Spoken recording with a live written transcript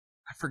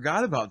I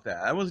forgot about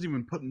that. I wasn't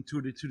even putting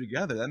two to two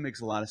together. That makes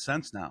a lot of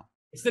sense now.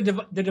 It's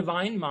the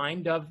divine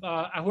mind of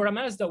Ahura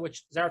Mazda,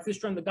 which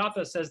Zarathustra in the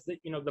Gatha says that,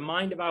 the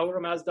mind of Ahura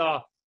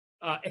Mazda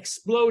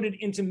exploded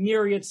into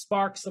myriad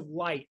sparks of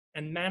light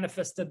and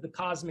manifested the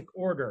cosmic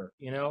order,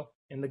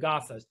 in the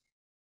Gathas.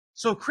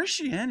 So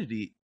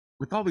Christianity,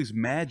 with all these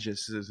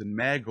maguses and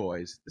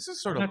magoys, this is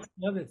sort of That's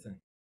another thing.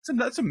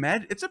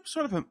 it's a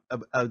sort of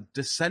a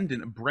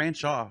descendant, a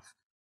branch off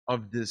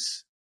of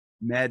this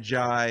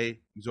Magi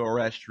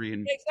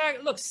Zoroastrian.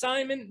 Exactly. Look,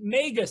 Simon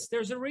Magus.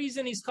 There's a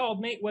reason he's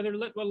called whether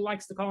Litwell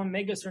likes to call him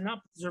Magus or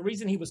not. There's a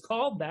reason he was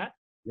called that.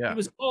 Yeah. He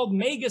was called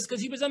Magus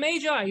because he was a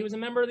Magi. He was a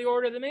member of the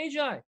Order of the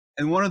Magi.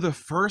 And one of the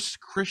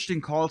first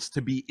Christian cults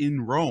to be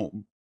in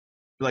Rome,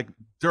 like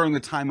during the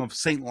time of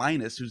Saint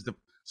Linus, who's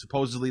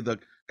supposedly the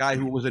guy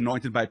who was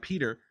anointed by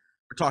Peter.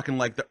 We're talking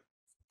like the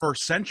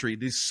first century.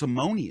 These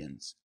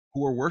Simonians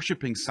who were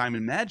worshiping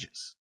Simon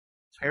Magus,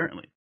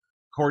 apparently,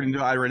 according to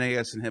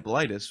Irenaeus and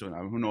Hippolytus.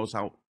 Who knows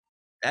how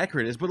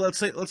accurate it is? But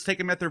let's take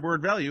them at their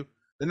word value.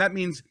 Then that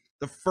means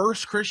the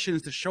first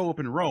Christians to show up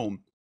in Rome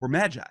were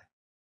Magi.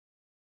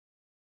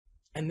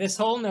 And this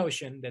whole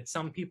notion that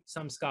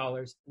some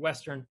scholars,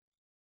 Western,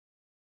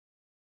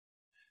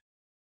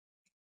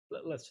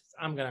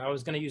 I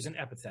was gonna use an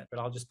epithet, but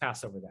I'll just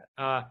pass over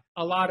that.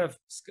 A lot of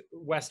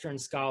Western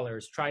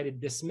scholars try to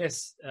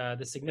dismiss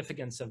the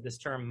significance of this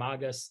term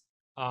magus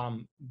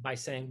by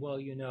saying, well,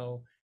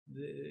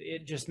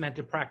 it just meant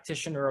a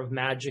practitioner of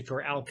magic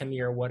or alchemy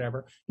or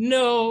whatever.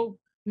 No,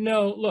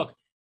 look,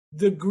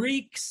 the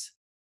Greeks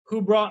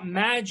who brought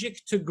magic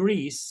to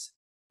Greece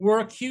were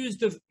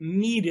accused of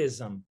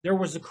Medism. There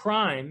was a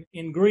crime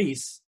in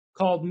Greece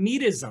called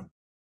Medism.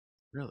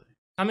 Really?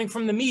 Coming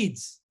from the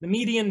Medes, the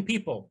Median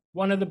people,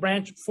 one of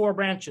the four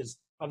branches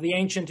of the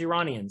ancient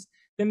Iranians.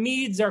 The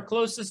Medes are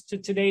closest to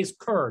today's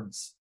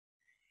Kurds.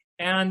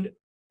 And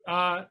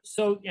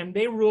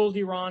they ruled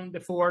Iran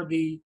before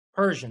the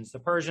Persians. The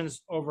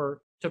Persians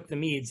overtook the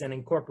Medes and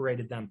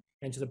incorporated them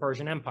into the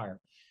Persian Empire.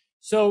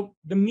 So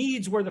the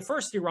Medes were the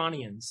first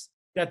Iranians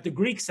that the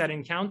Greeks had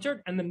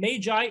encountered, and the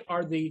Magi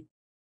are the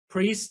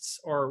priests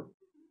or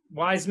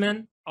wise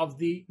men of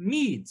the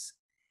Medes.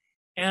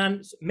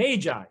 And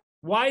Magi,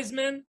 wise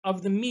men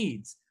of the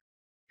Medes,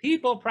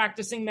 people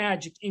practicing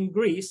magic in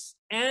Greece,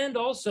 and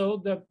also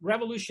the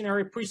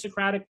revolutionary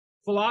pre-Socratic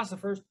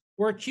philosophers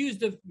were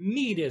accused of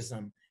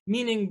Medism,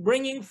 meaning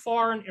bringing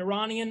foreign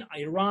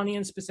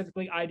Iranian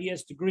specifically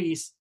ideas to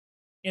Greece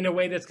in a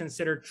way that's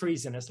considered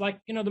treasonous, like,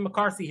 the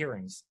McCarthy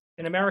hearings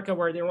in America,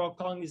 where they were all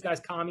calling these guys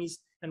commies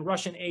and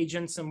Russian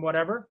agents and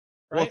whatever.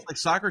 Right? Well, it's like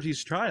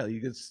Socrates' trial. He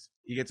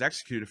gets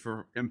executed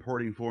for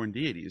importing foreign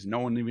deities. No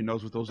one even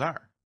knows what those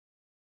are.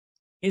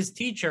 His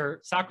teacher,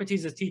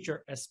 Socrates'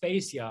 teacher,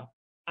 Aspasia,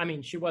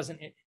 she wasn't,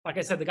 like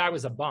I said, the guy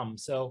was a bum.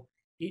 So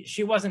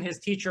she wasn't his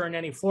teacher in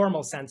any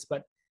formal sense,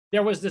 but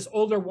there was this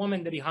older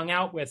woman that he hung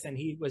out with, and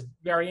he was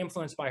very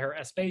influenced by her,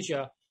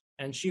 Aspasia,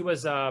 and she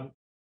was a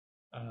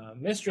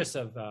mistress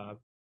of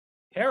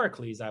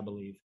Pericles, I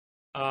believe.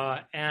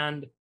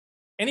 And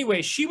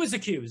anyway, she was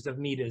accused of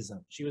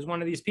Medism. She was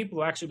one of these people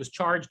who actually was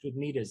charged with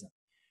Medism.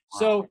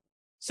 Wow.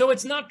 So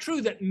it's not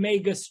true that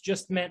magus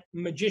just meant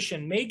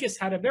magician. Magus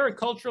had a very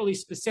culturally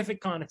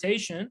specific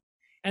connotation,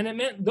 and it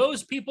meant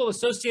those people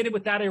associated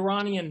with that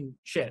Iranian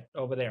shit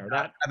over there.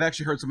 I've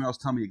actually heard someone else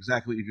tell me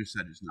exactly what you just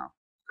said just now.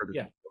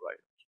 Yeah.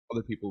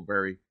 Other people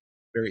very,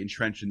 very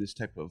entrenched in this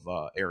type of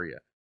area.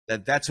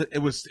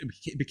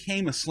 It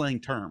became a slang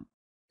term,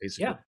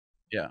 basically.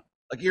 Yeah.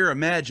 Like, you're a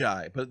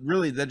magi, but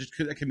really that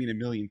can mean a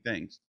million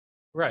things.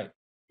 Right.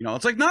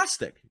 It's like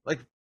Gnostic. Like,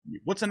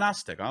 what's a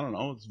Gnostic? I don't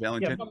know. It's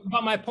Valentine. Yeah,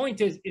 but my point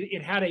is,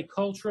 it had a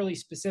culturally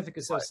specific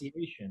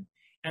association.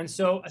 Right. And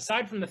so,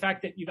 aside from the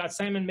fact that you got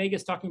Simon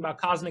Magus talking about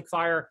cosmic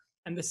fire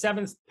and the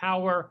seventh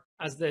power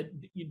as the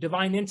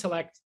divine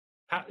intellect,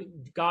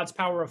 God's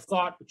power of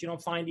thought, which you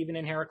don't find even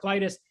in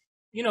Heraclitus,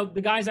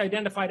 the guy's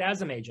identified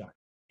as a magi,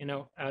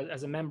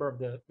 as a member of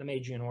the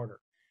Magian order.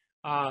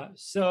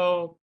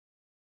 So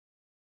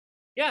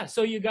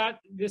you got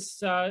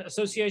this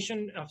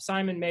association of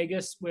Simon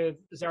Magus with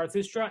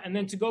Zarathustra. And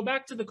then to go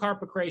back to the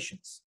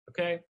Carpocratians,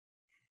 okay?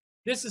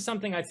 This is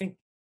something I think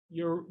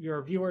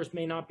your viewers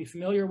may not be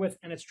familiar with,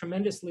 and it's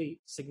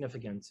tremendously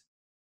significant.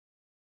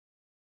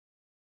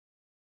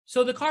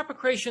 So the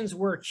Carpocratians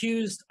were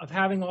accused of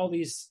having all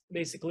these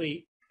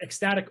basically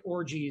ecstatic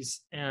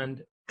orgies,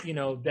 and,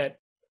 that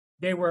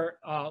they were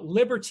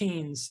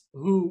libertines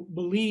who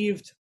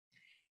believed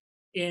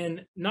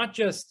in not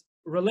just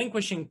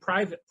relinquishing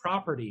private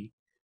property,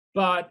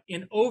 but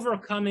in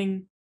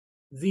overcoming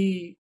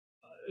the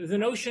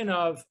notion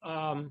of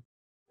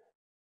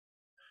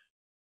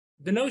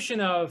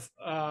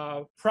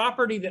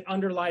property that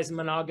underlies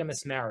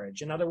monogamous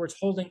marriage. In other words,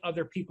 holding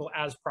other people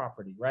as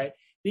property, right?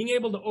 Being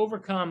able to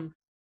overcome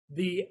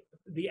the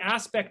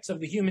aspects of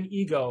the human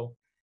ego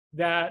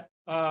that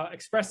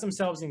express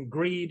themselves in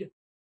greed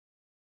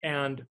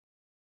and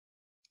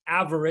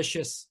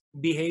avaricious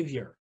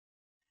behavior.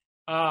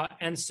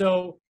 And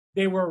so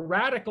they were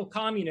radical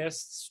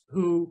communists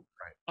who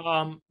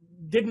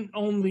didn't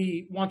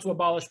only want to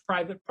abolish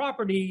private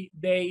property,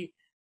 they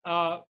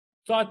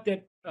thought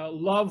that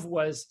love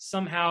was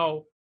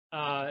somehow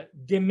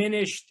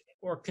diminished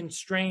or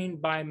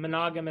constrained by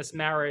monogamous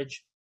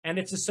marriage and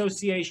its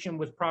association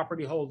with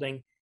property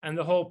holding and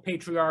the whole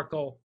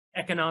patriarchal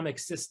economic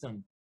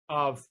system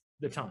of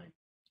the time.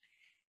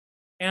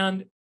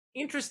 And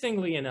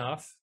interestingly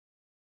enough,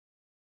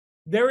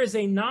 there is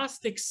a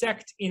Gnostic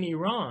sect in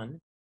Iran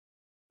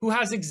who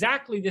has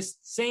exactly this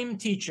same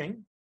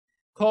teaching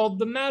called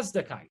the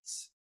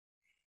Mazdakites.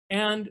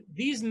 And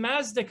these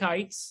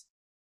Mazdakites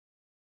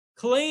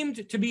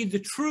claimed to be the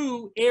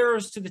true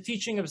heirs to the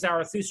teaching of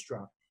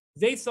Zarathustra.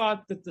 They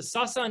thought that the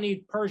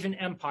Sassanid Persian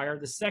Empire,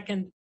 the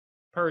second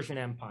Persian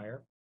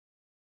Empire,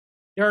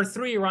 there are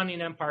three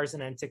Iranian empires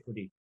in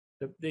antiquity: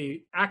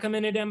 the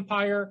Achaemenid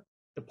Empire,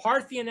 the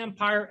Parthian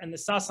Empire, and the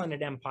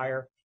Sassanid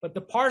Empire. But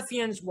the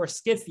Parthians were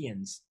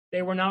Scythians.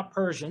 They were not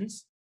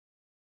Persians.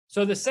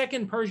 So the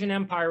second Persian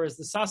Empire is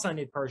the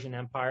Sassanid Persian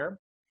Empire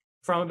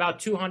from about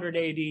 200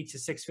 AD to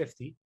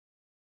 650,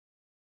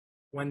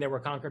 when they were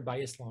conquered by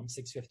Islam,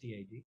 650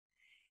 AD.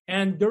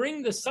 And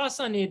during the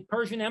Sassanid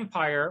Persian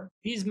Empire,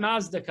 these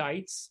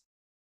Mazdakites,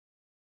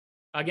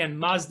 again,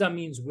 Mazda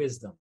means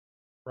wisdom,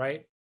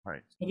 right?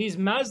 Right. So these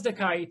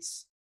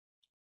Mazdakites,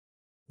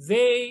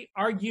 they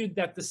argued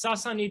that the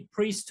Sassanid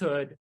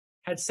priesthood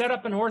had set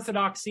up an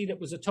orthodoxy that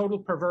was a total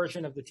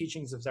perversion of the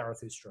teachings of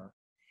Zarathustra.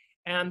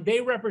 And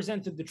they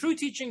represented the true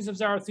teachings of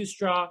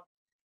Zarathustra.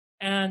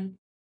 And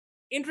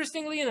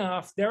interestingly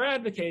enough, they're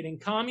advocating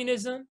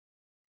communism,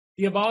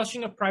 the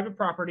abolishing of private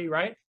property,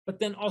 right? But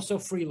then also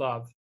free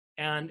love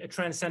and a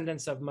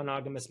transcendence of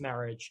monogamous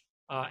marriage,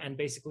 and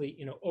basically,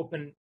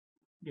 open,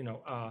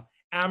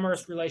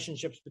 amorous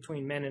relationships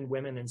between men and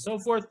women and so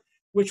forth,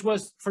 which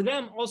was for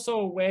them also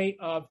a way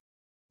of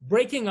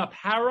breaking up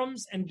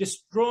harems and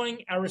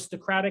destroying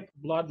aristocratic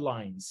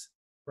bloodlines,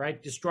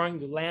 right? Destroying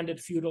the landed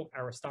feudal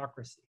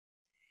aristocracy.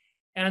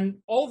 And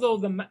although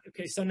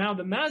so now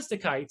the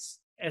Mazdakites,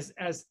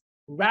 as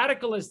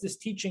radical as this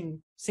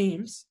teaching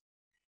seems,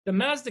 the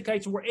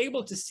Mazdakites were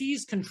able to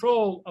seize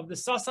control of the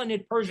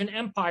Sassanid Persian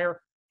Empire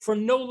for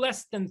no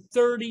less than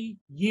 30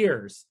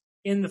 years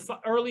in the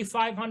early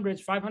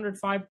 500s,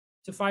 505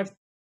 to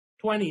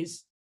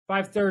 520s,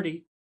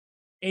 530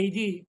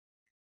 AD,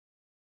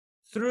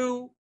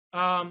 through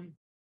a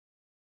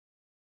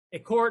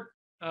court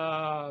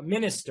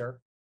minister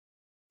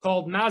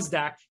called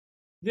Mazdak.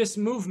 This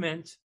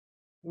movement,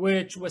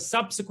 which was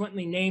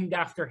subsequently named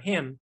after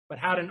him, but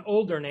had an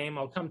older name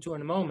I'll come to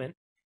in a moment,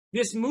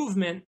 this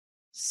movement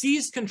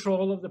seized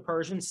control of the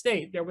Persian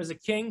state. There was a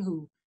king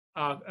who,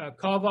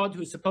 Kavod,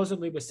 who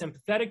supposedly was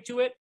sympathetic to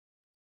it,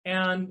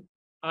 and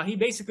he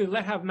basically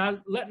let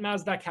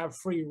Mazdak have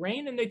free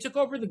reign, and they took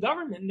over the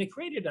government, and they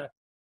created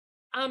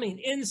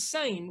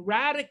insane,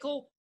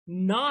 radical,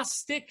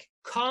 Gnostic,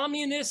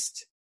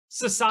 communist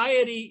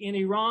society in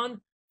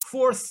Iran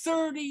for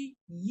 30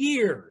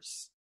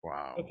 years.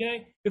 Wow.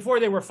 Okay? Before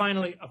they were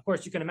finally, of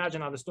course, you can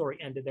imagine how the story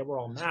ended. They were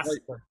all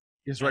massacred.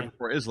 It's right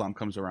before Islam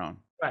comes around.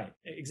 Right,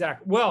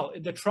 exactly. Well,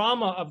 the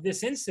trauma of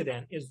this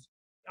incident is,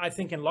 I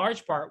think, in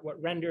large part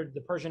what rendered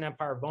the Persian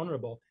Empire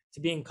vulnerable to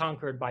being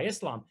conquered by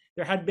Islam.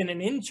 There had been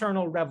an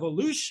internal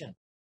revolution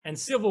and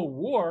civil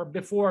war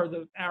before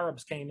the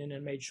Arabs came in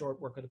and made short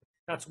work of it.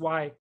 That's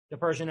why the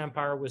Persian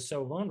Empire was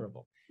so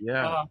vulnerable.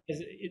 Yeah.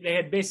 They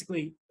had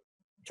basically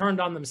turned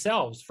on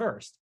themselves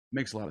first.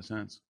 Makes a lot of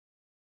sense.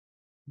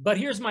 But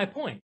here's my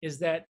point, is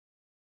that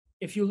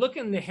if you look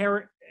in the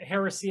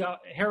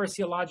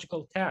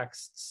heresiological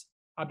texts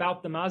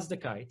about the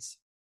Mazdakites,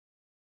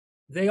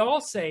 they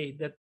all say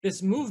that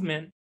this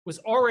movement was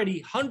already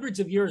hundreds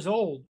of years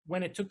old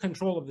when it took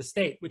control of the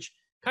state, which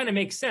kind of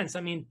makes sense.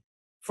 I mean,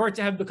 for it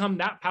to have become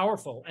that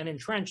powerful and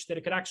entrenched that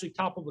it could actually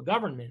topple the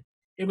government,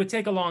 it would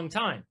take a long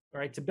time,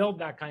 right, to build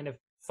that kind of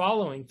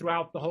following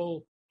throughout the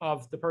whole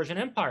of the Persian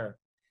Empire.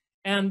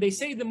 And they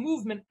say the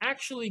movement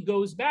actually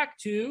goes back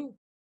to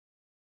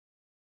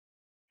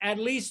at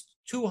least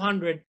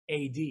 200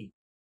 AD.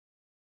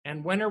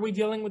 And when are we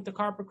dealing with the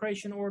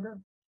Carpocratian order?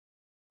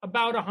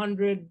 About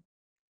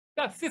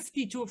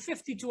 50 to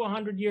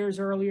 100 years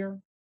earlier,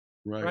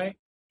 right?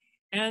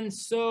 And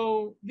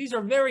so these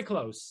are very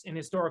close in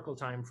historical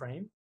time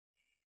frame.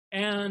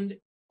 And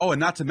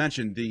not to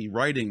mention the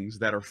writings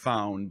that are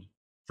found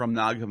from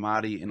Nag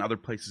Hammadi and other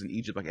places in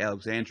Egypt, like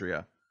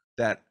Alexandria,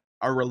 that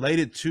are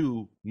related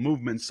to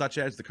movements such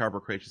as the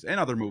Carpocratians and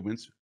other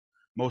movements,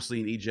 mostly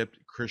in Egypt,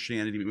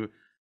 Christianity.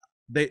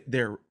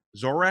 They're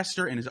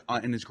Zoroaster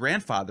and his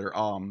grandfather,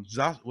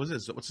 what's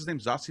his name?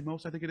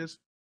 Zosimos, I think it is.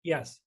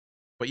 Yes.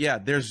 But yeah,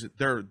 this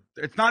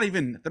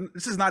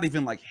is not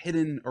even like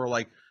hidden or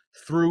like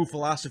through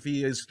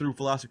philosophy.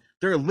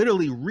 They're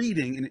literally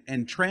reading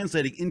and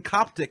translating in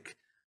Coptic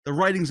the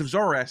writings of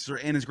Zoroaster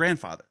and his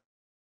grandfather.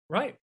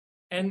 Right.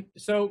 And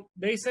so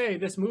they say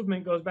this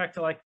movement goes back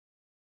to like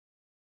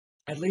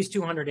at least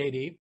 200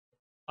 AD.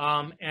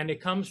 And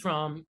it comes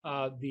from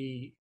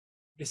the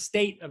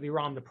state of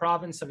Iran, the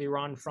province of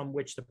Iran from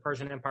which the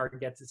Persian Empire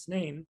gets its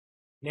name,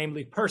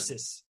 namely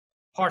Persis,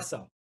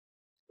 Parsa,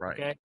 Right.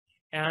 okay,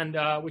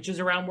 and which is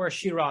around where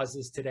Shiraz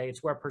is today.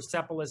 It's where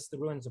Persepolis, the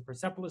ruins of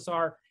Persepolis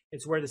are.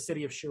 It's where the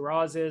city of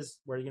Shiraz is,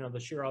 where, you know, the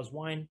Shiraz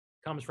wine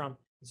comes from,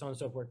 and so on and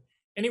so forth.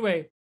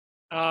 Anyway,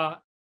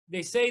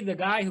 they say the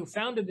guy who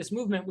founded this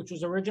movement, which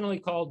was originally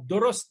called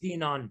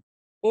Durosdinan,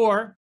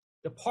 or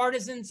the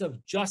Partisans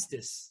of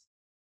Justice.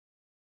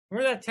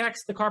 Remember that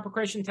text, the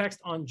Carpocratian text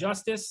on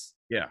justice?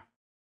 Yeah.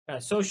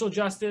 Social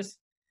justice.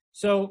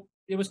 So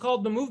it was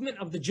called the Movement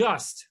of the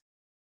Just.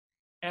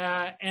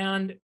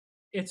 And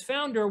its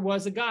founder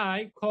was a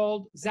guy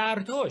called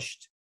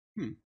Zarathustra,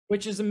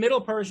 which is a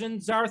Middle Persian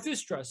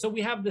Zarathustra. So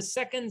we have the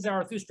second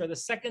Zarathustra, the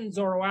second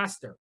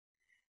Zoroaster,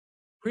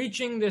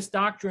 preaching this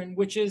doctrine,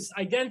 which is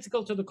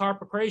identical to the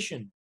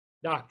Carpocratian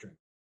doctrine.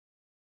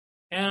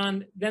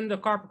 And then the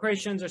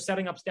Carpocratians are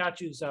setting up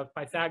statues of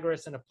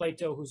Pythagoras and of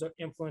Plato, who's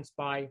influenced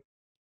by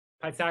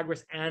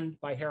Pythagoras and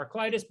by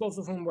Heraclitus, both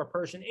of whom were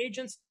Persian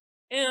agents.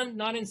 And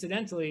not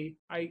incidentally,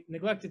 I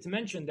neglected to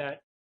mention that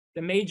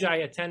the Magi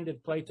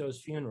attended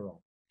Plato's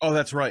funeral. Oh,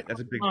 that's right.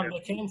 That's a big deal.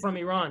 They came from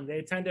Iran. They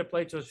attended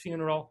Plato's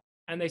funeral,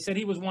 and they said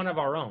he was one of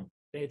our own.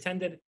 They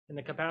attended in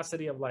the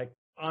capacity of like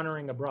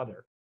honoring a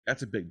brother.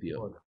 That's a big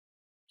deal.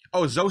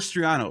 Oh,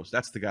 Zostrianos.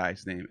 That's the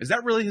guy's name. Is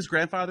that really his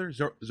grandfather?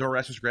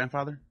 Zoroaster's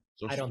grandfather?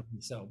 I don't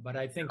think so, but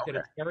I think that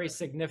it's very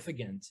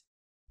significant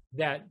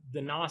that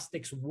the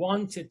Gnostics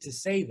wanted to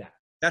say that.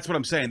 That's what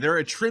I'm saying. They're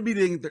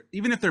attributing,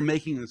 even if they're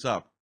making this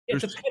up,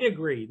 it's a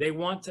pedigree they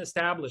want to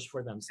establish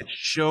for themselves. It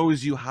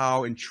shows you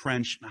how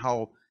entrenched,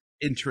 how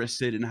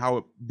interested, and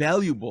how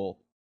valuable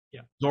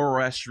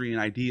Zoroastrian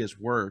ideas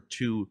were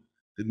to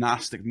the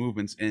Gnostic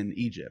movements in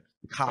Egypt.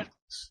 The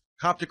Copts,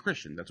 Coptic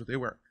Christian, that's what they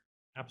were.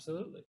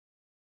 Absolutely.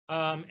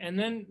 And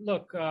then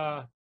look,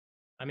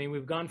 I mean,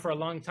 we've gone for a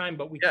long time,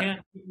 but we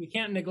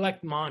can't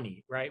neglect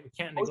Mani, right? We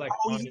can't neglect.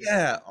 Mani.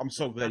 Yeah, I'm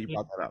so glad you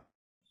brought that up.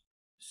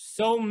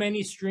 So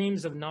many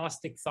streams of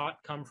Gnostic thought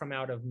come from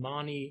out of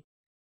Mani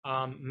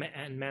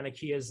and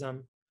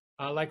Manichaeism.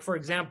 Like, for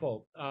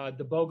example,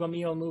 the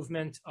Bogomil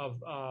movement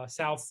of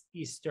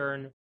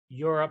southeastern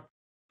Europe,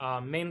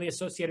 mainly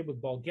associated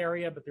with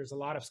Bulgaria, but there's a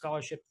lot of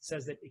scholarship that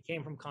says that it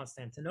came from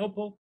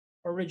Constantinople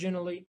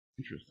originally.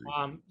 Interesting.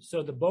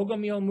 So the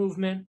Bogomil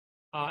movement,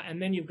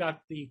 and then you've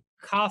got the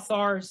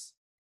Cathars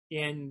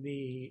in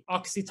the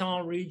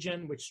Occitan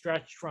region, which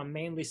stretched from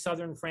mainly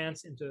southern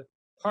France into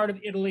part of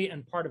Italy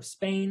and part of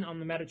Spain on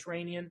the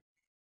Mediterranean.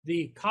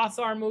 The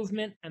Cathar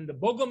movement and the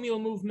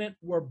Bogomil movement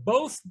were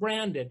both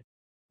branded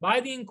by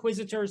the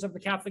inquisitors of the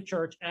Catholic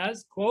Church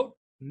as, quote,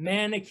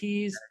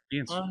 Manichees,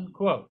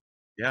 unquote.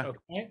 Yeah.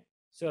 Okay.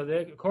 So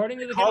according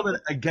to the called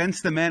it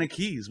against the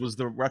Manichees was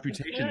the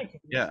reputation.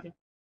 Yeah.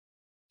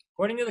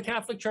 According to the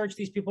Catholic Church,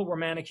 these people were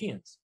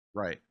Manichaeans.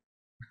 Right.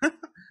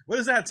 What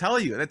does that tell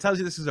you? That tells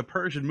you this is a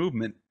Persian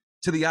movement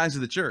to the eyes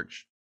of the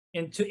church.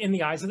 In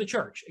the eyes of the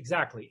church,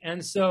 exactly.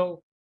 And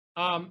so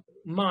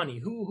Mani,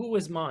 who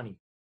was Mani?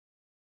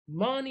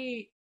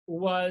 Mani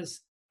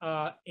was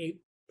a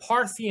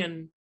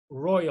Parthian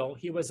royal.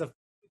 He was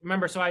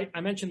remember, so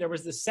I mentioned there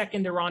was the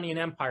second Iranian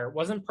Empire. It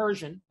wasn't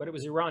Persian, but it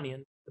was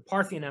Iranian, the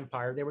Parthian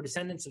Empire. They were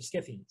descendants of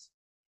Scythians.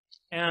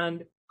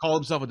 And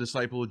called himself a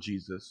disciple of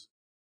Jesus.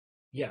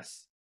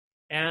 Yes.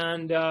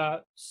 And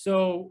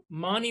so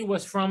Mani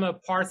was from a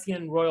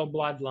Parthian royal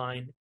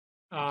bloodline,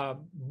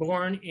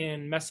 born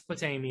in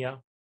Mesopotamia,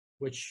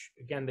 which,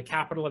 again, the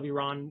capital of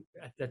Iran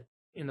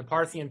in the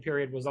Parthian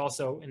period was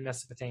also in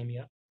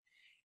Mesopotamia,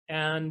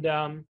 and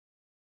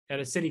at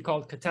a city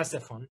called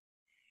Ctesiphon.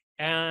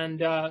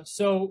 And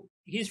so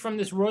he's from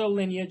this royal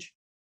lineage,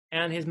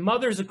 and his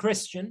mother's a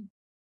Christian.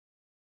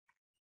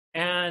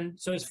 And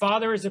so his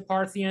father is a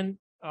Parthian,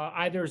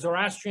 either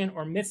Zoroastrian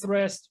or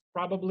Mithraist,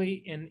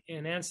 probably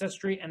in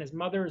ancestry, and his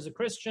mother is a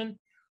Christian.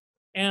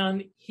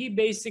 And he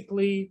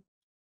basically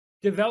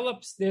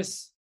develops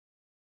this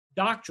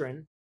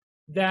doctrine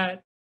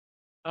that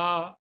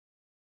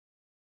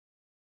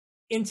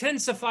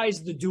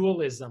intensifies the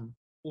dualism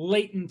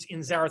latent in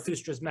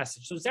Zarathustra's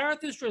message. So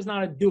Zarathustra is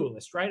not a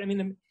dualist, right? I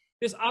mean,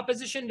 this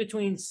opposition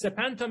between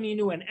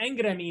Sepantominu and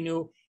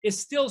Engreminu is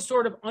still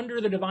sort of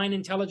under the divine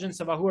intelligence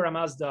of Ahura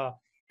Mazda,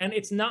 and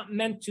it's not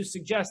meant to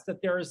suggest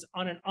that there is,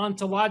 on an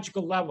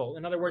ontological level,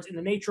 in other words, in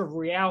the nature of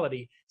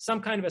reality, some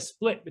kind of a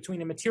split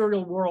between a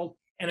material world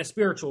and a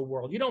spiritual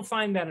world. You don't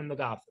find that in the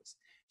Gathas.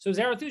 So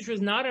Zarathustra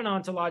is not an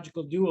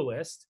ontological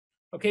dualist,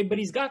 okay, but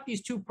he's got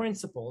these two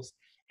principles,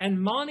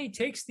 and Mani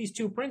takes these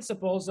two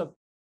principles of,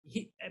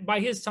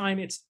 by his time,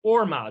 it's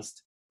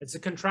Ormazd. It's a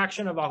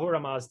contraction of Ahura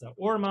Mazda.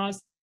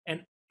 Ormazd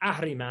and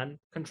Ahriman,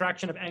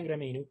 contraction of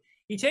Engreminu.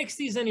 He takes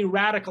these and he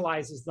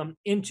radicalizes them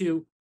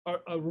into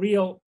a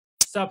real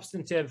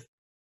substantive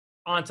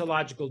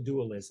ontological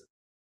dualism.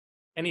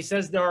 And he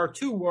says there are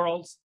two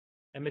worlds,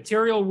 a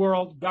material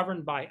world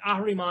governed by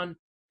Ahriman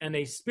and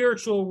a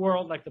spiritual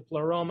world like the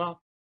Pleroma.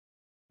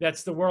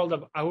 That's the world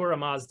of Ahura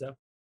Mazda.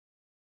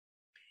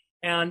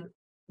 And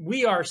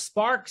we are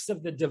sparks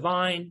of the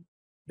divine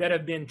that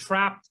have been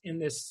trapped in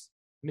this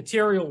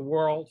material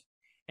world.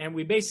 And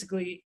we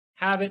basically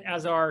have it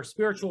as our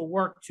spiritual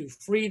work to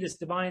free this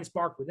divine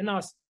spark within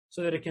us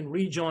so that it can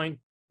rejoin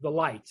the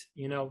light,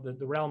 the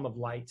realm of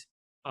light,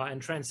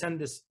 and transcend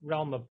this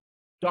realm of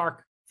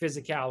dark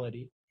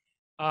physicality.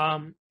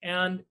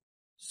 And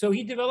so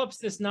he develops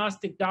this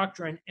Gnostic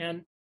doctrine,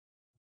 and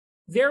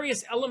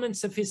various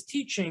elements of his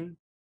teaching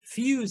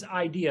fuse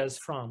ideas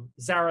from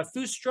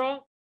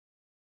Zarathustra,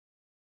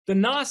 the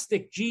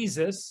Gnostic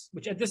Jesus,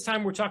 which at this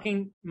time we're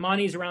talking,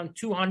 Mani is around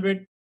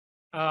 200,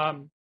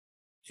 early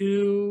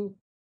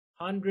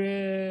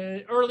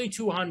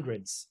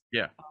 200s.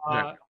 Yeah.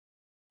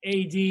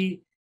 AD,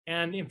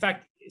 and in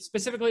fact,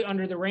 specifically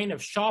under the reign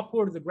of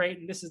Shapur the Great,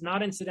 and this is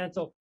not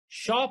incidental,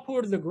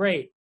 Shapur the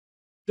Great,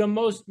 the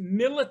most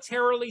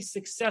militarily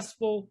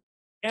successful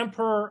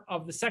emperor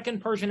of the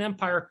Second Persian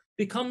Empire,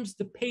 becomes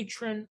the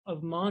patron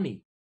of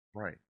Mani.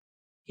 Right.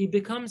 He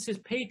becomes his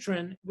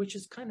patron, which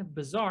is kind of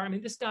bizarre. I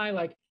mean, this guy,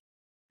 like,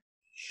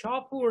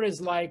 Shapur is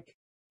like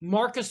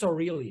Marcus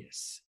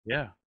Aurelius.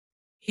 Yeah.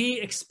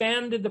 He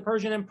expanded the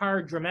Persian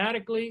Empire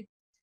dramatically,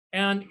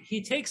 and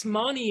he takes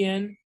Mani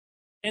in.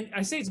 And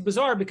I say it's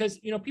bizarre because,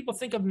 people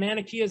think of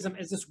Manichaeism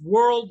as this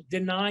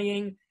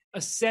world-denying,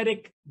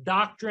 ascetic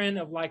doctrine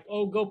of like,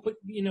 oh, go put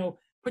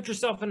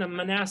yourself in a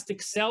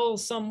monastic cell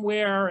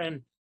somewhere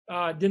and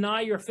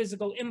deny your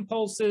physical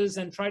impulses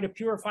and try to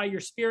purify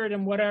your spirit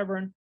and whatever.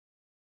 And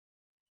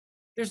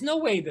there's no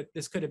way that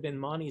this could have been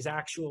Mani's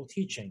actual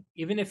teaching,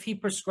 even if he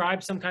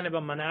prescribed some kind of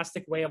a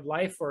monastic way of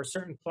life for a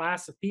certain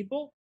class of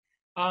people.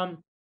 Shapur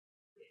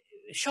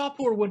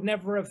would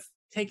never have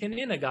taken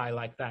in a guy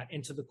like that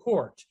into the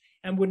court,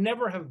 and would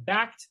never have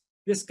backed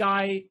this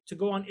guy to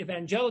go on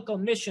evangelical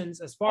missions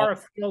as far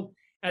afield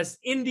as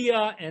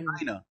India and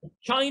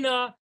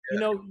China.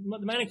 Yeah. The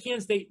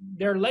Manichaeans,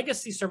 their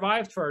legacy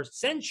survived for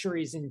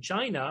centuries in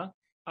China.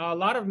 A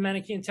lot of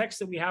Manichaean texts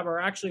that we have are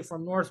actually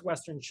from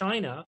northwestern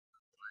China.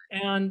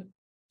 And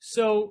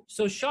so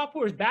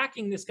Shapur is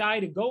backing this guy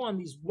to go on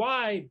these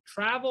wide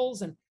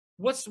travels. And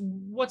what's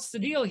the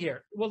deal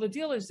here? Well, the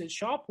deal is that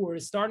Shapur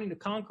is starting to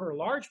conquer a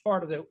large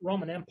part of the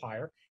Roman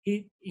Empire.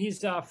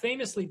 He's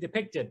famously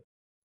depicted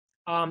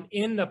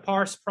in the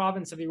Pars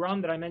province of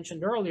Iran that I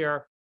mentioned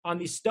earlier, on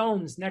these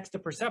stones next to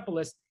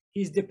Persepolis.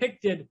 He's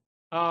depicted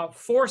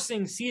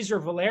forcing Caesar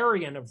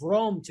Valerian of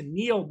Rome to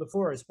kneel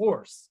before his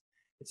horse.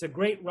 It's a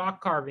great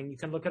rock carving. You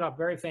can look it up,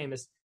 very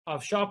famous,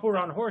 of Shapur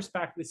on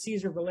horseback with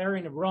Caesar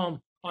Valerian of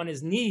Rome on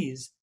his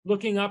knees,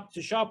 looking up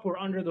to Shapur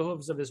under the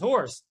hooves of his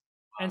horse.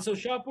 And so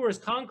Shapur is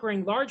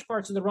conquering large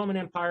parts of the Roman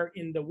Empire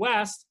in the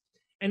west,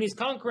 and he's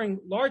conquering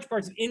large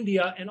parts of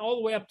India and all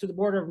the way up to the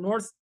border of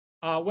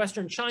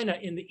northwestern China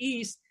in the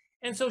east.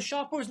 And so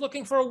Shapur is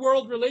looking for a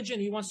world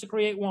religion. He wants to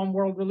create one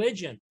world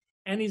religion.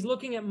 And he's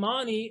looking at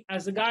Mani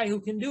as a guy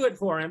who can do it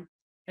for him.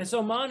 And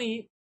so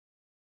Mani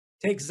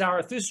takes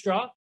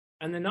Zarathustra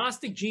and the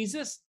Gnostic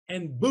Jesus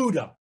and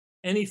Buddha,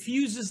 and he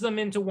fuses them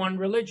into one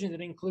religion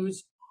that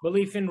includes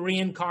belief in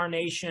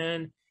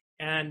reincarnation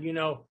and,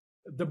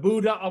 the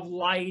Buddha of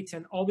light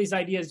and all these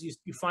ideas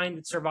you find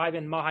that survive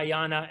in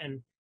Mahayana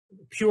and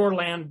Pure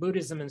Land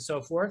Buddhism and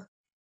so forth,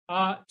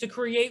 to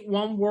create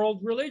one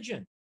world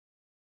religion,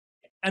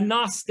 a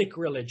Gnostic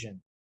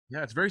religion.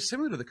 Yeah, it's very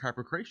similar to the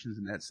Carpocratians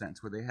in that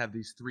sense, where they have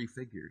these three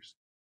figures.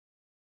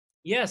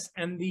 Yes,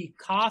 and the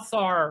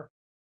Cathar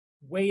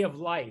way of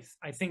life,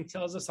 I think,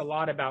 tells us a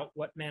lot about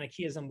what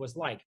Manichaeism was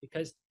like,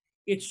 because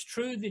it's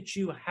true that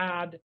you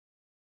had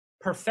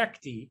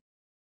perfecti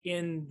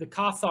in the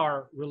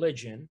Cathar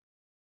religion.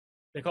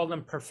 They called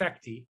them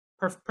perfecti,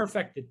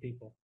 perfected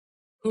people,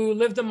 who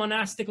lived a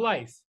monastic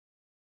life,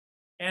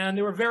 and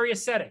they were very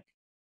ascetic.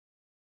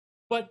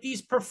 But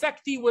these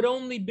perfecti would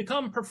only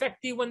become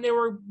perfecti when they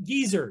were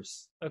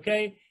geezers,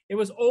 okay? It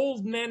was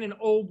old men and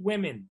old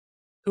women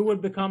who would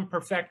become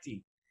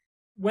perfecti.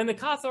 When the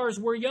Cathars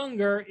were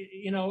younger,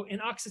 in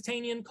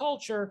Occitanian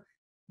culture,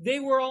 they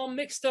were all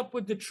mixed up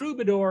with the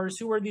troubadours,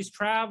 who were these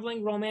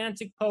traveling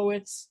romantic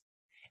poets.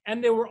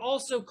 And they were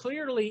also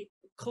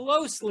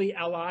closely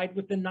allied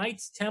with the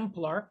Knights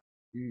Templar.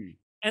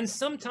 And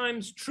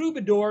sometimes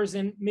troubadours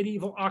in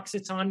medieval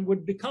Occitan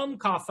would become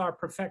Cathar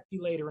perfecti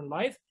later in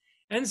life.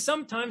 And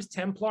sometimes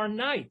Templar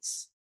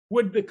knights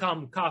would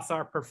become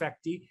Cathar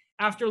perfecti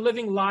after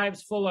living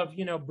lives full of,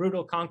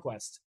 brutal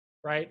conquest,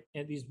 right?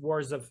 And these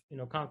wars of,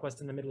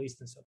 conquest in the Middle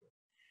East and so forth.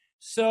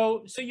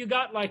 So you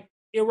got like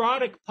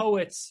erotic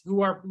poets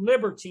who are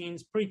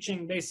libertines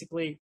preaching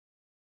basically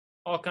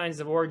all kinds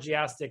of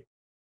orgiastic,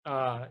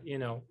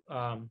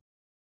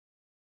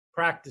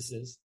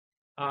 practices,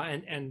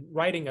 and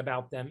writing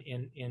about them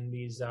in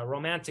these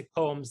romantic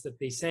poems that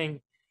they sing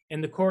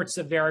in the courts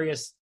of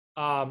various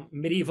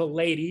medieval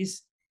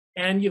ladies.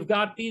 And you've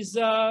got these,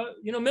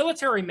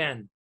 military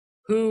men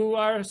who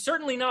are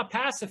certainly not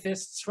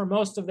pacifists for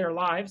most of their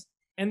lives,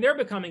 and they're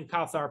becoming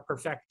Cathar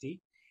perfecti.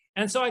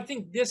 And so I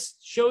think this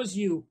shows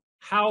you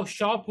how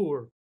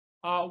Shapur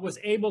was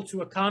able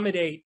to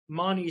accommodate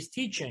Mani's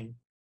teaching,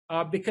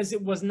 because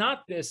it was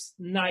not this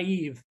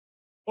naive,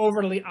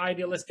 overly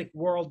idealistic,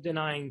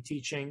 world-denying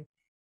teaching.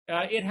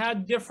 It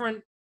had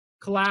different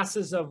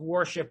classes of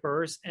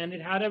worshipers, and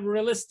it had a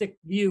realistic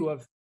view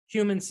of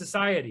human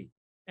society.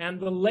 And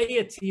the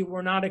laity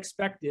were not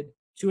expected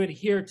to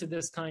adhere to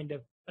this kind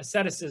of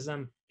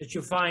asceticism that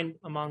you find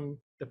among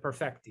the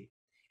perfecti.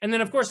 And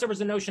then, of course, there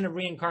was a notion of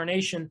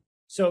reincarnation.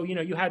 So,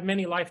 you had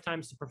many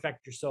lifetimes to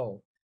perfect your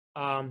soul,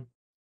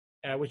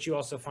 which you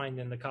also find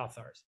in the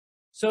Cathars.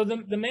 So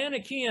the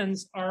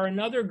Manichaeans are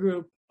another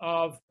group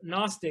of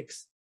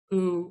Gnostics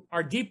who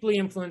are deeply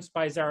influenced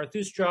by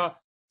Zarathustra.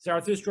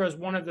 Zarathustra is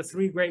one of the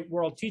three great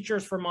world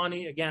teachers for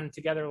Mani, again,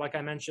 together, like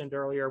I mentioned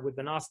earlier, with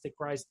the Gnostic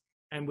Christ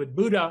and with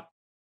Buddha.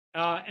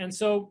 And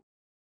so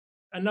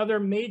another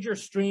major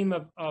stream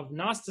of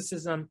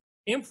Gnosticism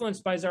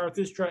influenced by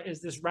Zarathustra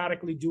is this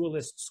radically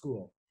dualist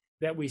school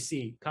that we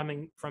see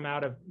coming from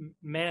out of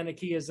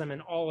Manichaeism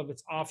and all of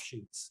its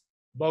offshoots,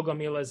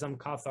 Bogomilism,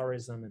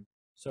 Catharism, and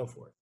so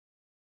forth.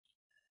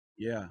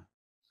 Yeah,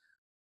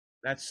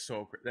 that's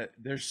so great.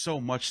 There's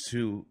so much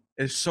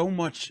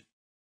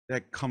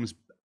that comes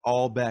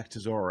all back to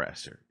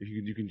Zoroaster.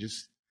 You can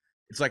just,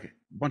 it's like a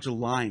bunch of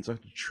lines, like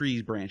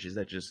trees branches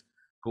that just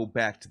go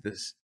back to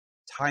this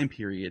time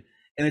period,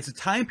 and it's a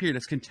time period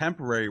that's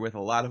contemporary with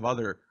a lot of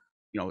other,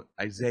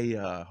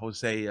 Isaiah,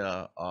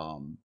 Hosea,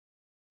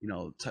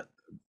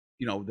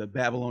 the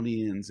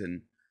Babylonians,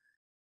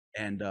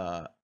 and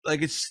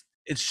like it's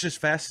just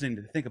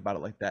fascinating to think about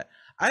it like that.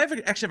 I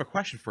actually have a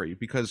question for you,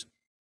 because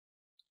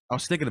I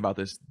was thinking about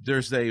this. There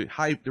was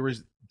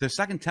the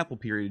Second Temple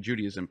period of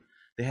Judaism.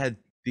 They had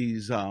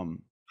these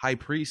high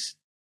priests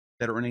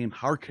that are named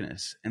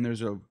Hyrcanus, and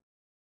there's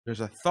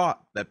a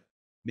thought that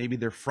maybe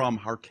they're from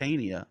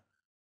Hyrcania,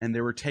 and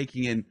they were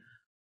taking in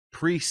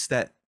priests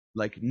that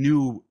like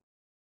knew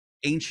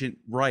ancient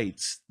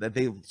rites that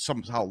they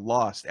somehow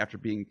lost after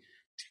being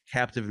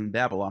captive in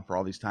Babylon for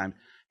all these time,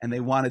 and they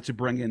wanted to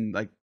bring in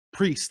like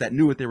priests that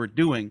knew what they were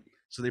doing,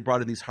 so they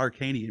brought in these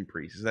Hyrcanian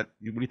priests. What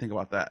do you think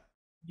about that?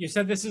 You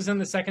said this is in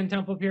the Second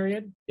Temple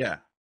period? Yeah.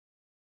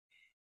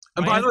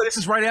 And by the way, this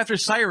is right after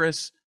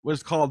Cyrus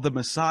was called the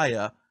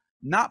Messiah,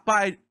 not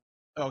by,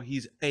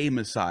 he's a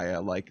Messiah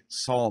like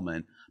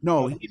Solomon.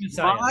 No, he's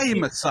my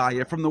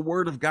Messiah from the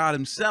Word of God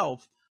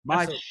himself,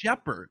 my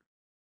shepherd.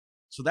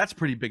 So that's a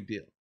pretty big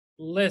deal.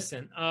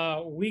 Listen,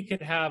 we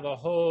could have a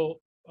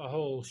whole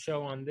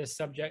show on this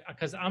subject,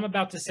 because I'm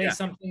about to say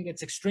something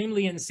that's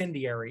extremely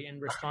incendiary in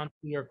response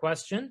to your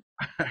question.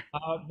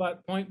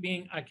 But point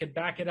being, I could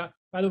back it up.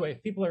 By the way,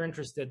 if people are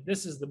interested,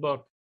 this is the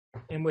book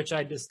in which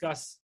I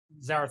discuss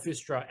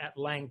Zarathustra at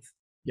length.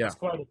 Yeah, it's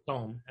quite a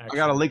tome. Actually.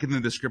 I got a link in the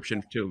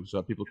description too,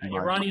 so people can buy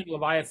it.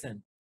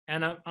 Iranian-Leviathan,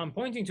 and I'm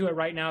pointing to it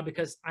right now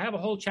because I have a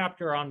whole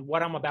chapter on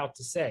what I'm about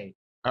to say.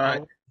 All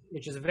right.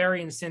 Which is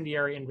very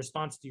incendiary in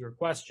response to your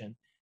question.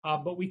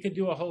 But we could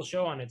do a whole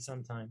show on it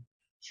sometime.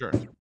 Sure.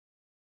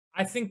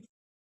 I think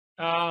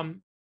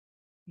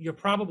you're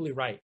probably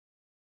right.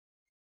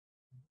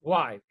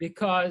 Why?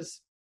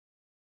 Because,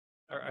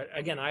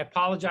 again, I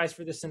apologize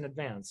for this in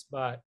advance,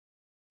 but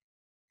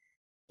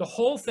the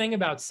whole thing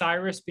about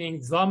Cyrus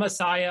being the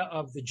Messiah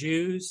of the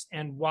Jews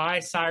and why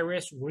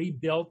Cyrus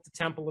rebuilt the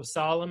Temple of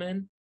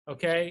Solomon,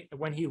 okay,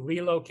 when he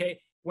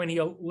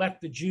let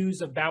the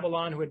Jews of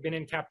Babylon who had been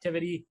in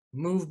captivity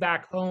move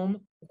back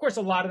home. Of course,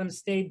 a lot of them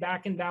stayed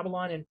back in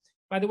Babylon. And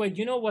by the way, do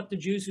you know what the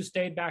Jews who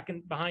stayed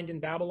behind in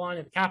Babylon,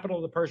 in the capital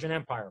of the Persian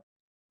Empire,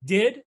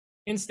 did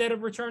instead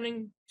of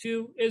returning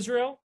to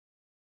Israel?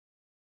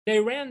 They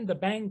ran the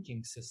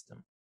banking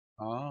system.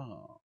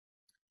 Oh.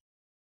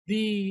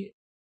 The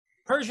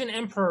Persian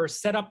emperor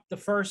set up the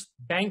first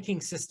banking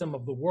system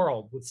of the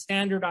world with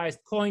standardized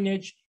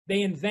coinage.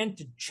 They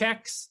invented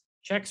checks.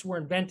 Checks were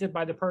invented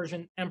by the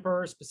Persian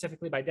emperor,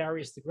 specifically by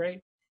Darius the Great.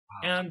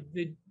 Wow. And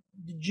the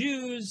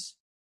Jews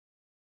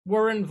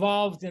were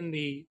involved in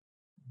the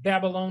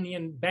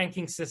Babylonian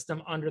banking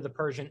system under the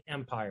Persian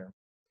Empire.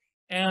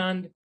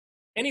 And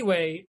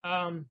anyway,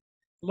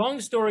 long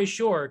story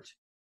short,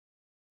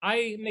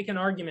 I make an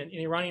argument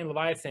in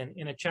Iranian-Leviathan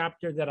in a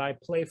chapter that I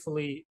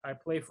playfully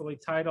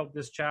titled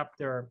this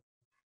chapter,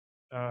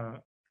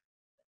 Tekel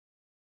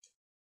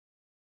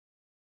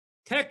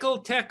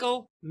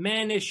Tekel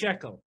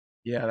Manishekel.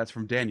 Yeah, that's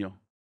from Daniel.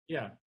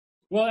 Yeah.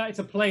 Well, it's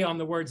a play on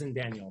the words in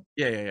Daniel.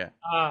 Yeah.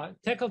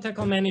 Tekel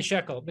Tekel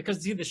Manishekel,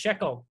 because see the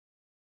shekel.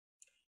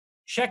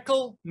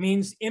 Shekel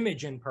means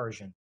image in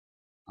Persian.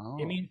 Oh.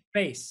 It means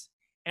face.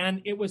 And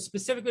it was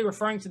specifically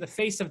referring to the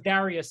face of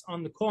Darius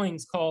on the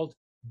coins called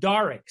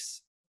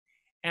darics.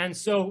 And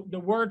so the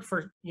word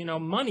for,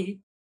 money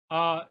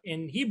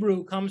in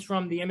Hebrew comes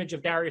from the image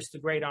of Darius the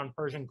Great on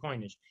Persian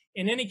coinage.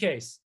 In any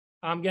case,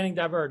 I'm getting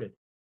diverted.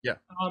 Yeah.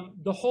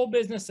 The whole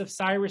business of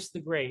Cyrus the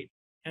Great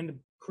and the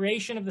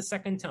creation of the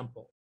Second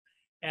Temple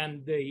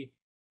and the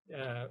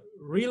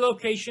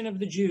relocation of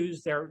the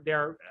Jews,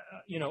 their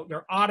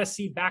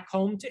odyssey back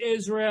home to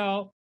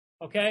Israel,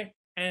 okay,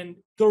 and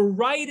the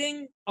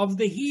writing of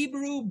the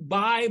Hebrew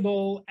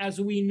Bible as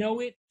we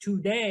know it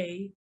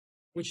today,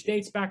 which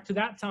dates back to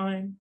that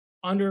time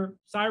under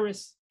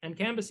Cyrus and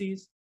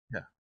Cambyses.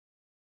 Yeah.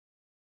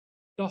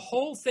 The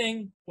whole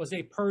thing was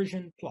a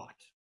Persian plot.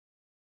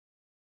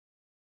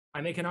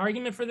 I make an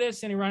argument for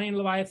this in Iranian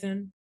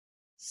Leviathan.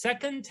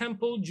 Second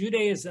Temple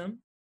Judaism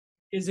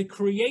is a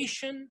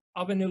creation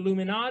of an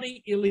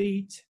Illuminati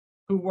elite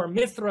who were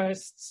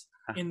Mithraists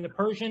in the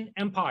Persian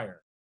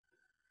Empire.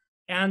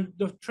 And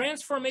the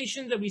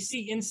transformation that we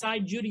see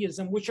inside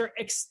Judaism, which are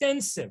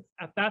extensive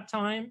at that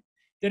time,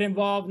 that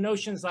involve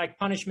notions like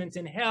punishment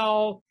in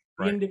hell,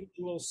 the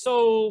individual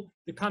soul,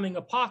 the coming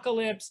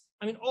apocalypse.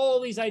 I mean,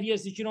 all these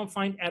ideas that you don't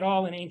find at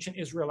all in ancient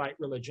Israelite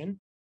religion.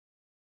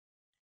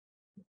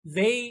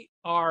 They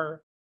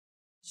are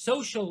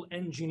social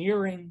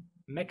engineering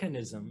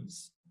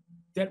mechanisms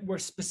that were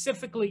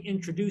specifically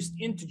introduced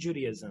into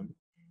Judaism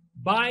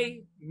by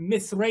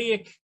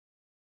Mithraic,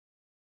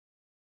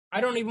 I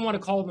don't even want to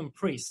call them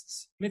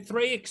priests,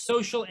 Mithraic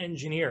social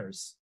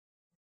engineers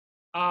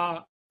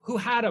who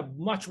had a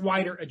much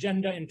wider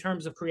agenda in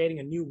terms of creating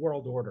a new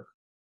world order,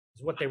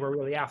 is what they were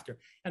really after.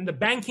 And the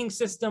banking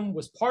system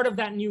was part of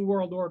that new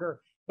world order,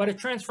 but a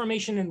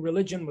transformation in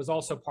religion was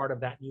also part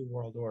of that new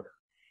world order.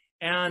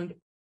 And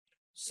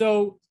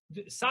so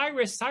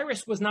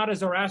Cyrus was not a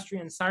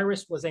Zoroastrian,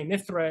 Cyrus was a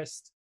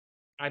Mithraist.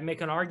 I'd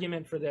make an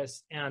argument for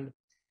this. And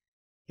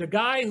the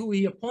guy who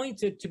he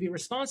appointed to be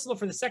responsible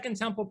for the Second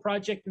Temple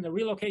project and the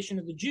relocation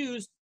of the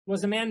Jews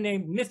was a man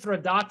named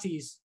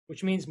Mithridates,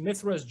 which means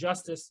Mithra's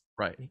justice.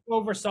 Right. He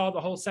oversaw the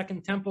whole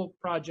Second Temple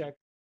project.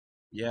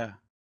 Yeah.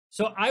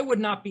 So I would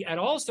not be at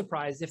all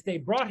surprised if they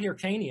brought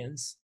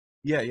Hyrcanians.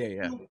 Yeah.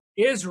 To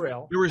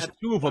Israel. There was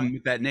two of them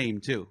with that name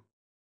too.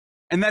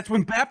 And that's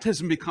when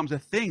baptism becomes a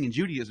thing in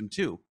Judaism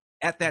too,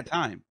 at that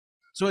time.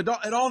 So it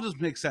all just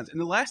makes sense. And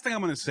the last thing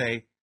I'm going to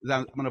say is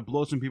I'm going to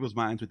blow some people's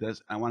minds with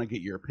this. I want to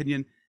get your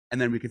opinion,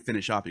 and then we can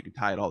finish off. You can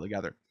tie it all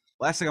together.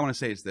 Last thing I want to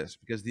say is this,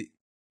 because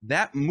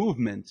that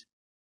movement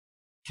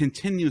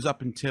continues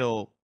up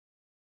until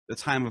the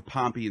time of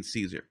Pompey and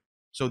Caesar.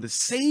 So the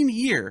same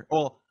year,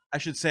 well, I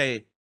should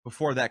say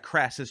before that,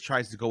 Crassus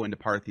tries to go into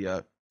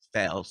Parthia,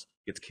 fails,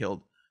 gets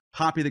killed.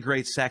 Pompey the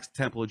Great sacks the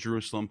Temple of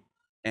Jerusalem.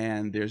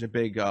 And there's a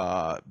big,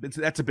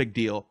 that's a big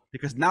deal,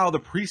 because now the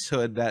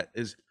priesthood that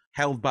is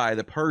held by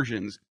the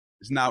Persians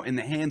is now in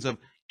the hands of,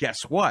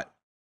 guess what?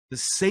 The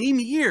same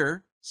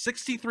year,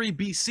 63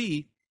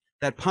 BC,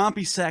 that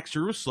Pompey sacks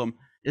Jerusalem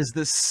is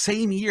the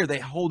same year they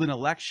hold an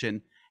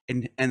election,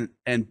 and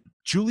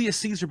Julius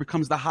Caesar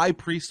becomes the high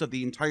priest of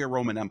the entire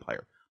Roman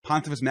Empire.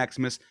 Pontifex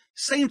Maximus,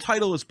 same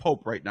title as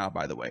Pope right now,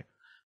 by the way.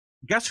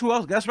 Guess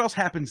what else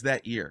happens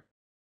that year?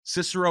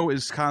 Cicero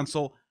is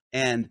consul,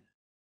 and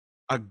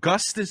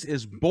Augustus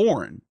is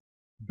born,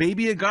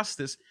 baby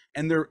Augustus,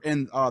 and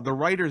the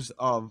writers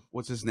of,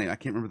 what's his name? I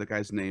can't remember the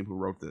guy's name who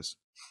wrote this.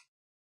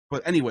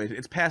 But anyways,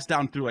 it's passed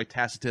down through like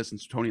Tacitus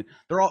and Suetonius.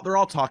 They're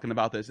all talking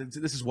about this.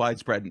 This is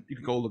widespread. You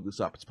can go look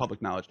this up. It's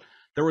public knowledge.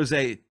 There was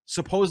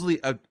supposedly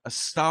a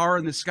star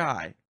in the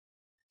sky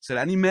said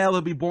any male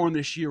to be born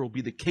this year will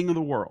be the king of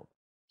the world.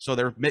 So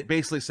they're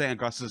basically saying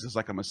Augustus is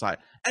like a messiah.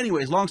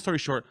 Anyways, long story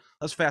short,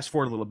 let's fast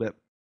forward a little bit.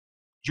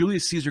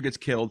 Julius Caesar gets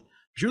killed.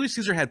 Julius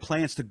Caesar had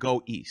plans to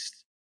go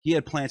east. He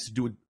had plans to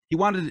do it.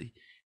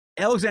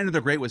 Alexander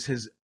the Great was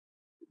his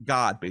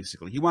god,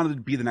 basically. He wanted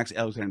to be the next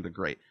Alexander the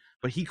Great,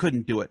 but he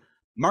couldn't do it.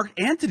 Mark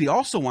Antony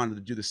also wanted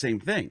to do the same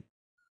thing,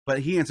 but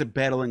he ends up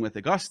battling with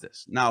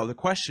Augustus. Now, the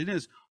question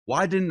is,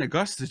 why didn't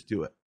Augustus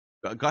do it?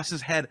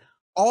 Augustus had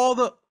all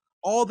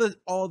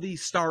the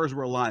stars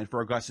were aligned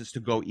for Augustus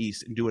to go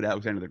east and do what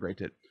Alexander the Great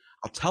did.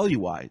 I'll tell you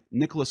why.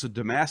 Nicholas of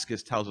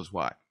Damascus tells us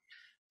why.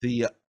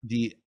 The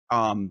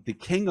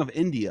king of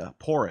India,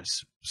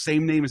 Porus,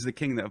 same name as the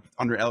king that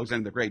under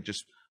Alexander the Great,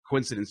 just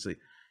coincidentally,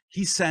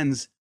 he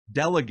sends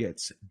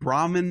delegates,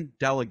 Brahmin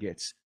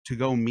delegates, to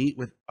go meet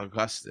with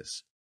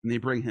Augustus, and they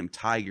bring him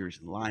tigers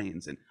and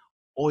lions and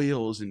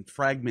oils and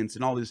fragments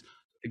and all these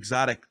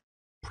exotic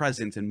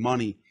presents and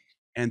money,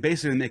 and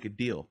basically make a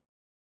deal.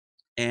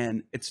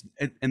 And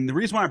the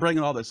reason why I'm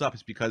bringing all this up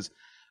is because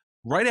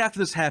right after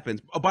this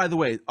happens, oh, by the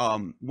way,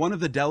 one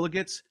of the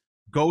delegates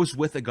goes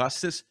with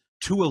Augustus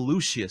to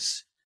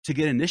Eleusis to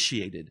get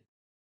initiated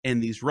in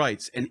these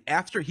rites. And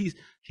after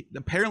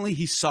apparently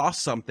he saw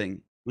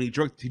something when he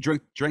drank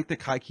the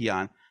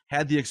kykeon,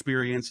 had the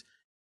experience.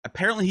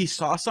 Apparently he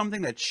saw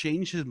something that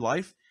changed his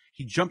life.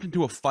 He jumped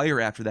into a fire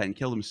after that and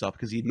killed himself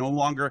because he no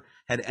longer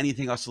had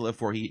anything else to live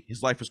for.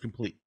 His life was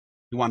complete.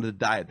 He wanted to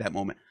die at that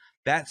moment.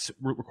 That's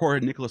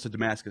recorded in Nicholas of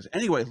Damascus.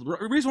 Anyway,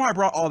 the reason why I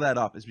brought all that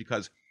up is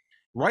because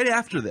right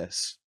after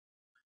this,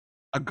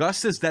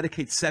 Augustus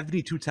dedicates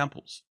 72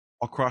 temples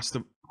across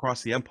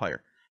the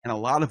empire, and a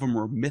lot of them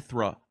were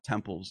Mithra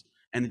temples.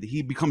 And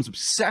he becomes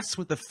obsessed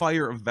with the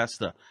fire of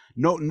Vesta.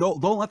 No,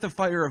 don't let the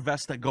fire of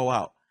Vesta go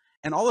out.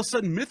 And all of a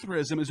sudden,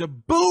 Mithraism is a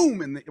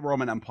boom in the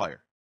Roman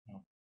Empire.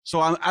 So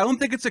I don't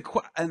think it's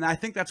and I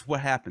think that's what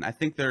happened. I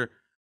think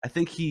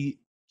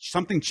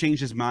something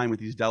changed his mind with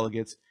these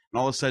delegates, and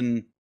all of a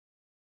sudden,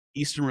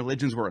 Eastern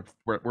religions were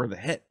the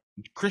hit.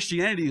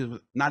 Christianity was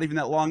not even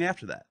that long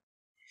after that.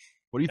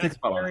 What do you think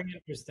about that? Very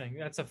interesting.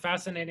 That's a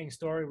fascinating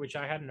story, which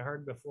I hadn't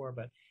heard before,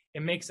 but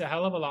it makes a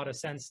hell of a lot of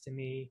sense to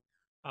me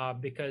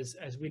because,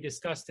 as we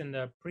discussed in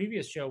the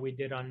previous show we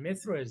did on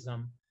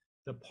Mithraism,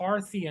 the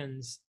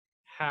Parthians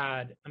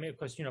had, I mean, of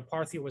course,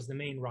 Parthia was the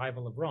main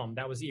rival of Rome.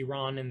 That was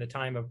Iran in the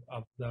time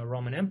of the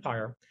Roman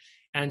Empire.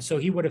 And so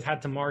he would have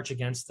had to march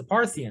against the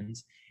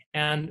Parthians.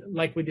 And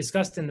like we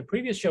discussed in the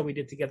previous show we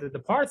did together, the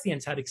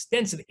Parthians had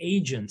extensive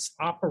agents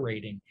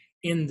operating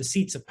in the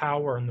seats of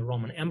power in the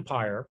Roman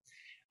Empire.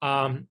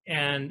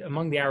 And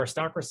among the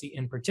aristocracy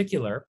in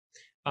particular,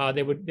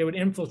 they would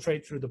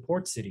infiltrate through the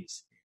port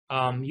cities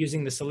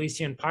using the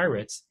Cilician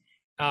pirates.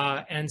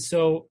 And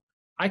so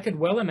I could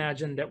well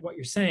imagine that what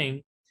you're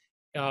saying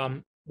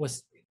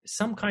was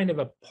some kind of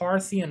a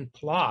Parthian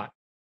plot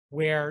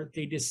where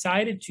they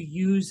decided to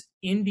use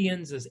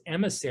Indians as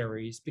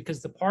emissaries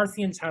because the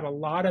Parthians had a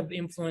lot of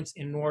influence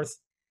in North.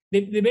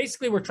 They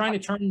basically were trying to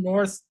turn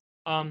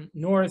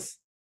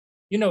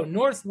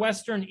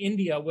northwestern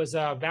India was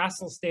a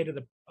vassal state of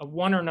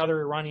one or another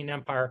Iranian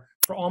empire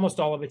for almost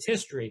all of its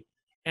history.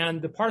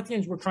 And the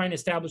Parthians were trying to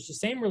establish the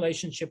same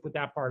relationship with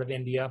that part of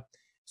India.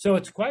 So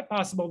it's quite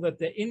possible that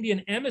the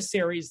Indian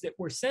emissaries that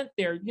were sent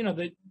there,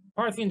 the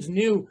Parthians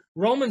knew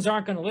Romans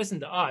aren't going to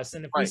listen to us.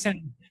 And if we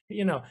send,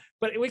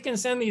 but we can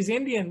send these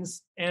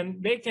Indians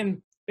and they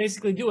can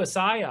basically do a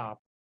psyop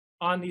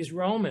on these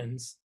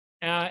Romans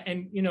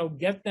and,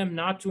 get them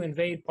not to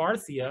invade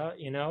Parthia,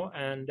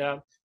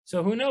 and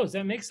so who knows?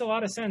 That makes a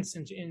lot of sense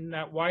in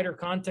that wider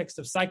context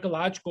of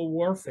psychological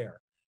warfare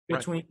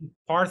between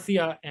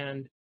Parthia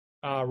and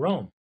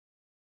Rome.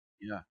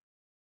 Yeah.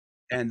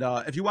 And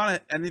if you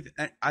want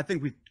to, I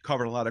think we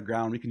covered a lot of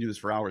ground. We can do this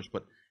for hours,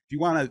 but if you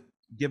want to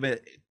give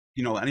it,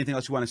 anything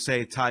else you want to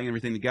say, tying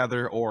everything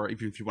together, or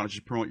if you want to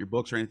just promote your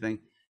books or anything,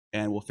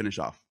 and we'll finish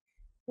off.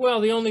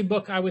 Well, the only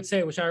book I would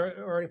say, which I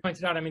already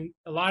pointed out, I mean,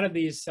 a lot of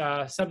these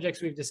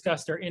subjects we've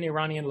discussed are in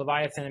Iranian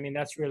Leviathan. I mean,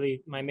 that's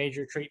really my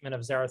major treatment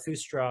of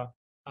Zarathustra.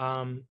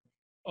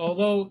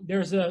 Although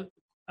there's a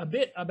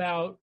bit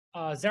about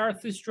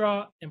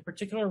Zarathustra, in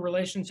particular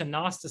relation to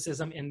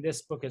Gnosticism in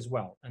this book as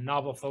well, a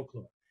novel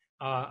folklore.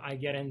 I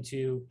get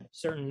into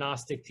certain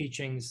Gnostic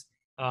teachings,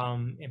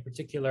 in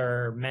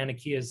particular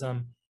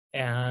Manichaeism,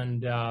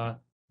 and the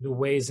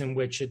ways in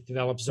which it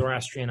develops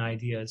Zoroastrian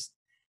ideas.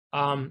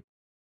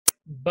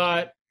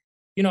 But,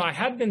 I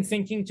had been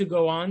thinking to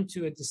go on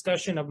to a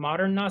discussion of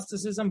modern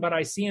Gnosticism, but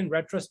I see in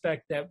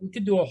retrospect that we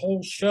could do a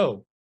whole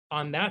show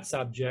on that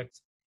subject,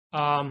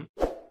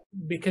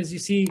 because you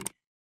see,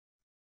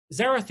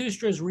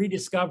 Zarathustra is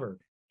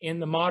rediscovered in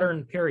the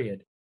modern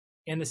period,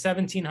 in the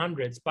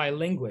 1700s, by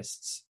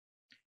linguists.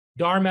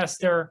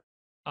 Darmester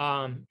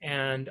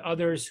and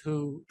others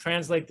who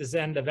translate the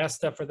Old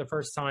Avestan for the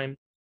first time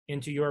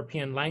into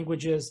European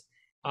languages.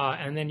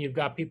 And then you've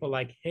got people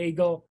like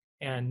Hegel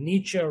and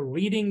Nietzsche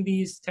reading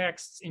these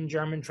texts in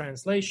German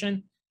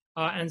translation.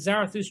 And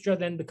Zarathustra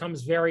then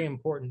becomes very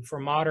important for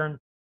modern,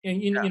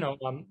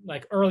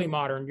 like early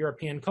modern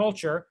European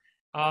culture,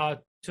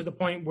 to the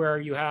point where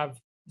you have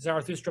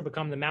Zarathustra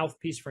become the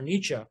mouthpiece for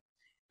Nietzsche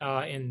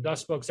in Thus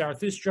Spoke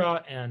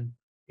Zarathustra, and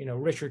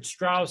Richard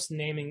Strauss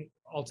naming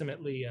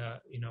ultimately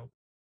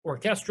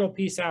orchestral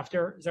piece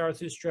after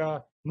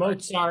Zarathustra.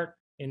 Mozart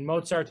in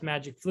Mozart's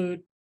Magic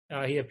Flute,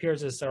 he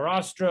appears as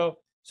Zoroaster.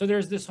 So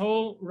there's this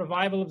whole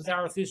revival of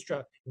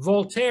Zarathustra.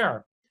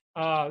 Voltaire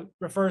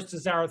refers to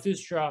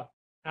Zarathustra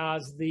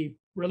as the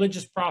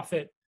religious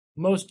prophet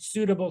most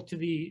suitable to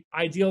the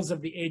ideals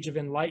of the Age of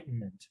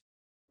Enlightenment.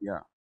 Yeah.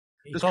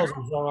 He calls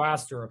him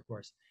Zoroaster, of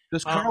course.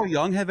 Does Carl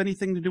Jung have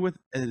anything to do with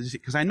it?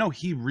 Because I know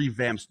he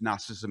revamps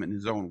Gnosticism in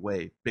his own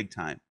way, big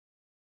time.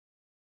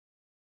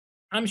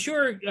 I'm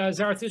sure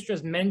Zarathustra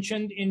is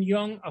mentioned in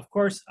Jung. Of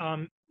course,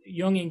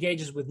 Jung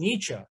engages with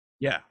Nietzsche.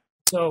 Yeah.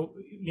 So,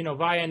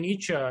 via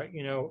Nietzsche,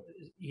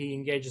 he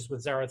engages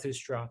with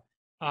Zarathustra.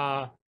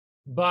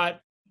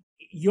 But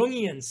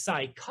Jungian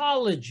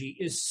psychology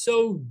is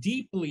so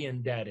deeply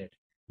indebted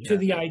to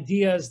the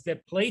ideas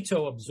that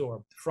Plato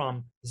absorbed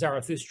from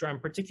Zarathustra, in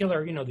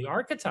particular, the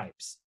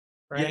archetypes.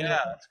 Right? Yeah,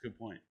 that's a good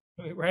point.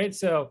 Right.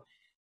 So,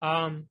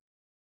 and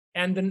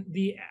then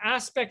the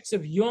aspects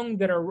of Jung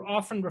that are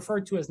often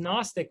referred to as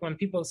Gnostic, when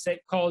people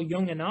call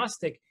Jung a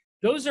Gnostic,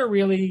 those are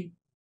really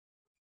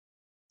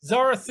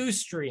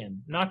Zarathustrian,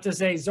 not to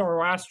say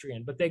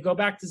Zoroastrian, but they go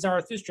back to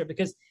Zarathustra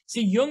because,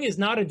 see, Jung is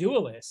not a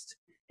dualist.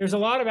 There's a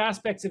lot of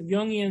aspects of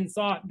Jungian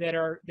thought that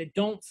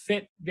don't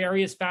fit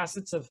various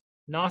facets of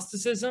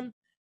Gnosticism,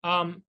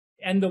 and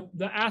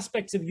the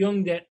aspects of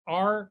Jung that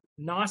are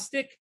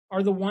Gnostic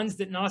are the ones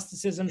that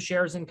Gnosticism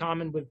shares in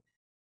common with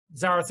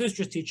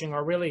Zarathustra's teaching,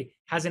 or really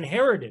has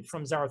inherited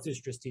from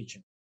Zarathustra's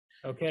teaching.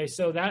 Okay,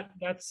 so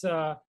that's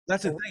the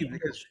thing,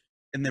 because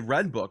in the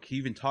Red Book, he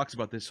even talks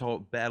about this whole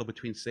battle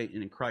between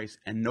Satan and Christ,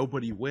 and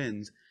nobody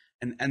wins,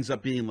 and ends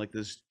up being like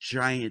this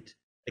giant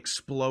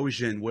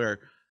explosion where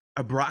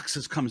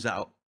Abraxas comes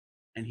out,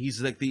 and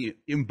he's like the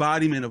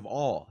embodiment of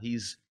all.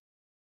 He's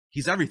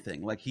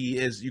everything. Like he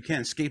is. You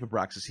can't escape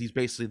Abraxas. He's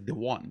basically the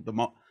one.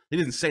 He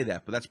didn't say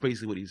that, but that's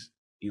basically what he's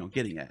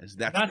getting at.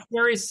 That's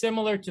very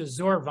similar to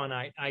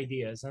Zorvanite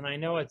ideas, and I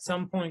know at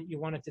some point you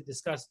wanted to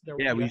discuss.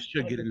 We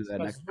should get into that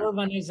next time.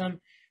 Zorvanism.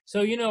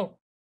 So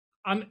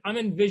I'm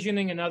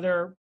envisioning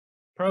another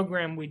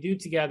program we do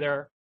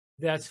together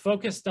that's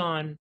focused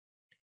on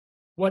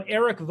what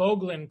Eric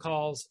Voegelin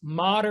calls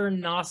modern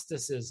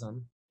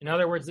Gnosticism. In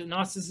other words, the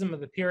Gnosticism of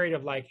the period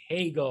of like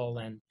Hegel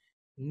and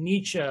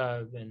Nietzsche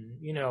and,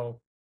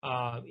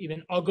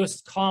 even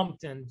Auguste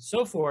Comte and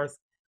so forth,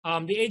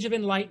 the Age of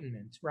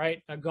Enlightenment,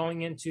 right,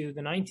 going into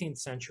the 19th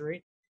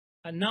century,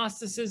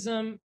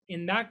 Gnosticism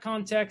in that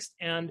context,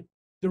 and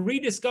the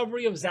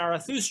rediscovery of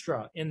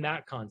Zarathustra in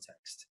that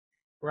context,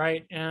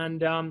 right?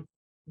 And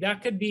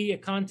that could be a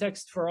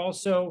context for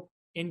also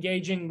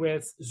engaging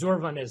with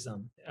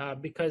Zorvanism,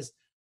 because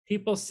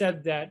people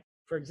said that,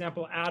 for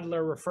example,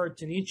 Adler referred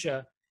to Nietzsche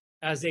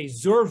as a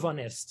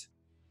Zorvanist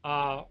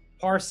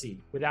Parsi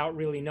without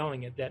really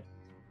knowing it,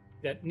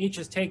 that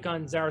Nietzsche's take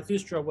on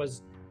Zarathustra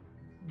was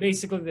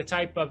basically the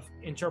type of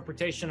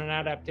interpretation and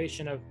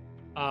adaptation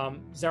of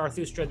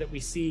Zarathustra that we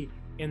see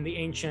in the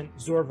ancient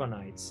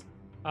Zorvanites.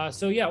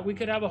 So yeah, we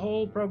could have a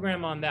whole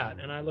program on that,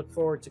 and I look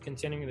forward to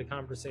continuing the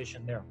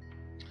conversation there.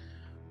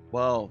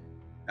 Well,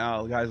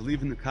 guys,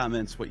 leave in the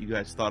comments what you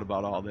guys thought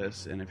about all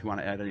this, and if you want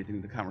to add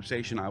anything to the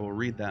conversation, I will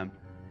read them.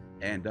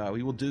 And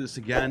we will do this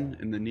again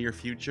in the near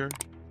future,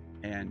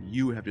 and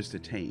you have just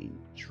attained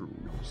true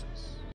gnosis.